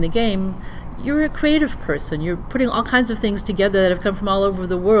thing to be in the game, you're a creative person. You're putting all kinds of things together that have come from all over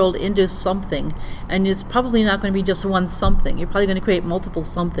the world into something. And it's probably not going to be just one something. You're probably going to create multiple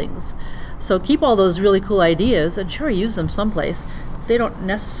somethings. So keep all those really cool ideas and sure, use them someplace. They don't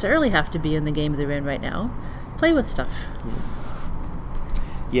necessarily have to be in the game they're in right now. Play with stuff.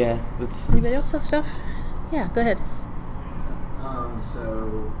 Yeah. Anybody else have stuff? Yeah, go ahead.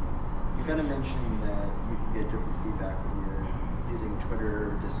 So you kind of mentioned that you can get different feedback when you're using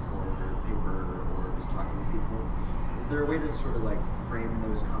Twitter, or Discord, or paper, or just talking to people. Is there a way to sort of like frame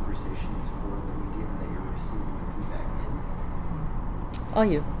those conversations for the medium that you're receiving the feedback in? All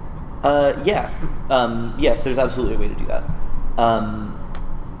you. Yeah. Yes, there's absolutely a way to do that.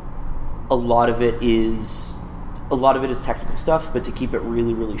 A lot of it is technical stuff, but to keep it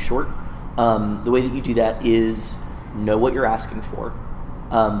really, really short, the way that you do that is know what you're asking for,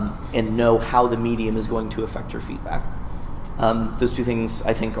 and know how the medium is going to affect your feedback. Those two things,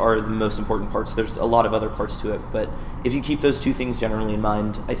 I think, are the most important parts. There's a lot of other parts to it, but if you keep those two things generally in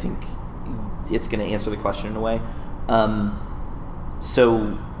mind, I think it's going to answer the question in a way.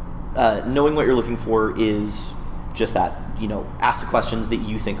 So knowing what you're looking for is just that, you know, ask the questions that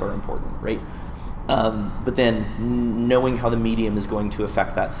you think are important, right? But then knowing how the medium is going to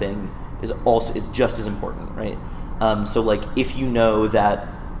affect that thing is just as important, right? So like, if you know that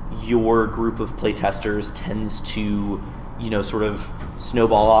your group of playtesters tends to, you know, sort of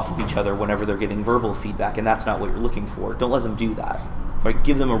snowball off of each other whenever they're giving verbal feedback, and that's not what you're looking for, don't let them do that. Right?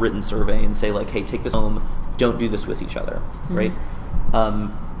 Give them a written survey and say, like, hey, take this home, don't do this with each other, right?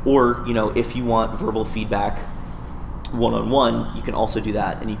 Or, you know, if you want verbal feedback one-on-one, you can also do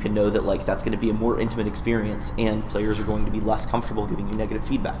that, and you can know that, like, that's going to be a more intimate experience, and players are going to be less comfortable giving you negative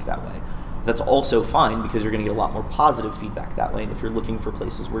feedback that way. That's also fine, because you're going to get a lot more positive feedback that way, and if you're looking for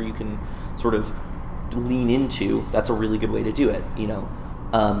places where you can sort of lean into, that's a really good way to do it, you know.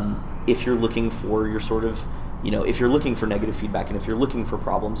 If you're looking for your sort of, you know, if you're looking for negative feedback and if you're looking for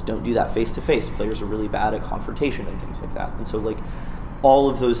problems, don't do that face-to-face. Players are really bad at confrontation and things like that. And so, like, all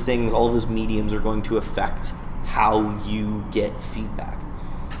of those things, all of those mediums are going to affect how you get feedback.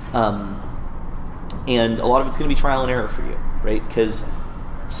 And a lot of it's going to be trial and error for you, right? Because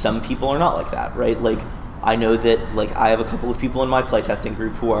some people are not like that, right? Like, I know that, like, I have a couple of people in my playtesting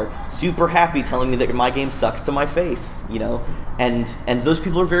group who are super happy telling me that my game sucks to my face, you know? And those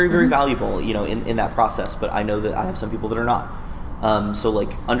people are very, very valuable, you know, in that process. But I know that I have some people that are not. So, like,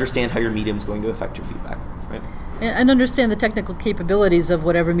 understand how your medium is going to affect your feedback, right? And understand the technical capabilities of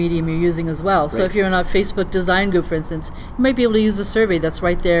whatever medium you're using as well. So if you're in a Facebook design group, for instance, you might be able to use a survey that's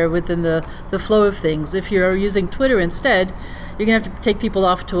right there within the flow of things. If you're using Twitter instead, you're going to have to take people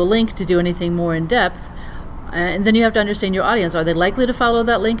off to a link to do anything more in depth. And then you have to understand your audience. Are they likely to follow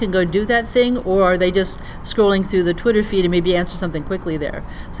that link and go do that thing, or are they just scrolling through the Twitter feed and maybe answer something quickly there?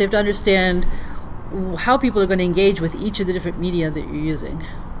 So you have to understand how people are going to engage with each of the different media that you're using.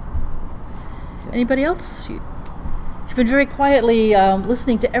 Anybody else? You've been very quietly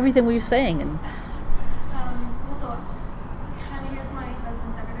listening to everything we're saying. And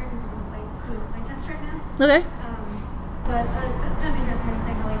Okay. But it's kind of interesting what you're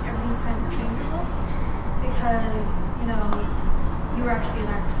saying, how like everything's kind of changeable, because you were actually in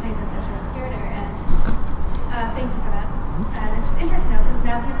our playtest session with Skirder, and thank you for that. And it's just interesting now, because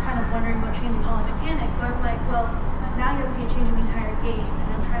now he's kind of wondering about changing all the mechanics. So I'm like, well, now you're looking at changing the entire game, and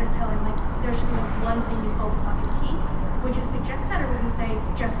I'm trying to tell him like there should be like one thing you focus on and keep. Would you suggest that, or would you say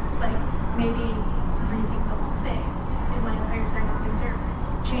just like maybe rethink the whole thing? And like how you're saying how things are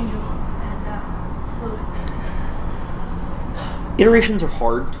changeable and fluid. Iterations are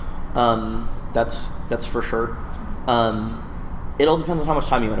hard. That's for sure. It all depends on how much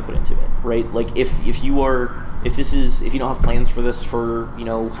time you want to put into it, right? Like if you don't have plans for this for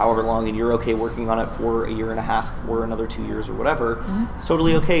however long, and you're okay working on it for a year and a half or another 2 years or whatever, it's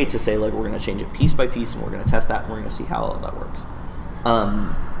totally okay to say like we're going to change it piece by piece and we're going to test that and we're going to see how all that works.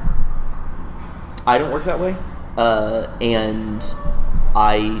 I don't work that way, and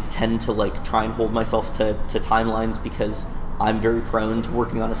I tend to like try and hold myself to timelines because I'm very prone to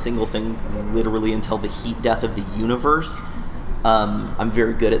working on a single thing literally until the heat death of the universe. I'm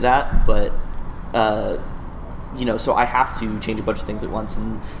very good at that, but so I have to change a bunch of things at once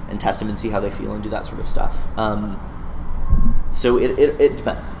and test them and see how they feel and do that sort of stuff. So it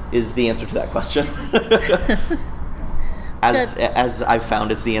depends is the answer to that question. As I've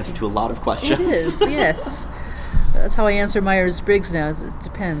found, it's the answer to a lot of questions. It is, yes. That's how I answer Myers-Briggs now. It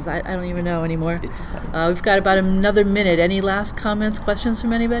depends. I don't even know anymore. It depends. We've got about another minute. Any last comments, questions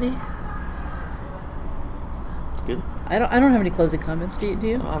from anybody? Good. I don't have any closing comments. Do you?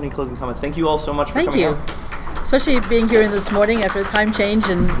 I don't have any closing comments. Thank you all so much for Thank coming you. out. Especially being here in this morning after the time change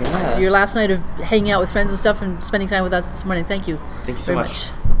and Yeah. your last night of hanging out with friends and stuff and spending time with us this morning. Thank you. Thank you so very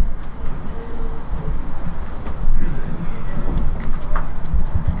much.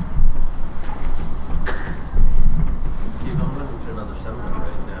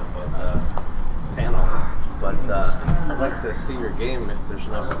 I'd like to see your game if there's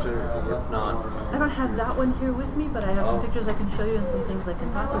an opportunity. If not, I don't have that one here with me, but I have some pictures I can show you and some things I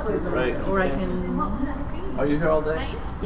can talk with you about. Right. Or I can... are you here all day?